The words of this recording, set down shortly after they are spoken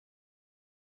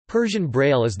Persian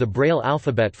Braille is the Braille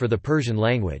alphabet for the Persian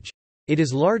language. It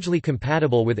is largely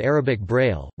compatible with Arabic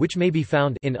Braille, which may be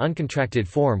found in uncontracted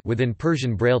form within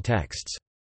Persian Braille texts.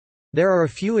 There are a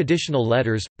few additional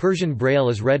letters. Persian Braille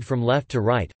is read from left to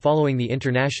right, following the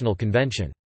international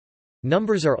convention.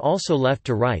 Numbers are also left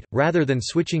to right, rather than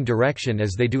switching direction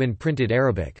as they do in printed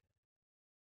Arabic.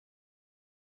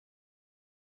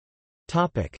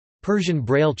 Persian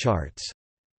Braille charts.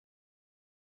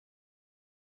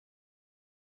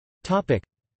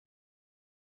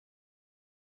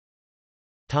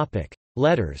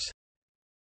 Letters.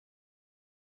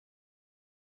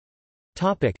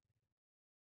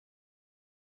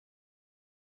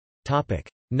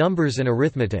 Numbers and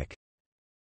arithmetic.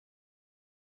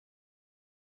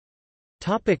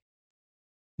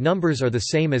 Numbers are the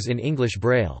same as in English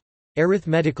Braille.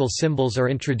 Arithmetical symbols are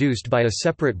introduced by a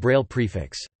separate Braille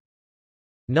prefix.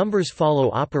 Numbers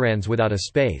follow operands without a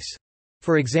space.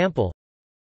 For example,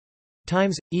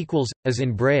 times, equals, as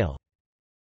in Braille.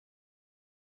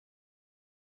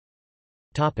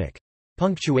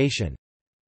 Punctuation.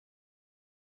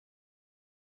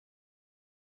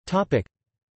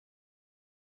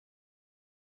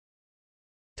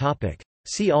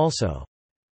 See also.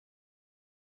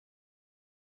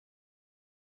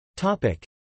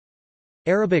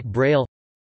 Arabic Braille,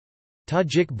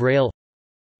 Tajik Braille,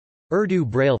 Urdu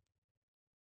Braille.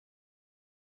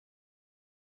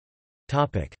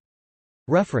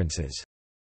 References.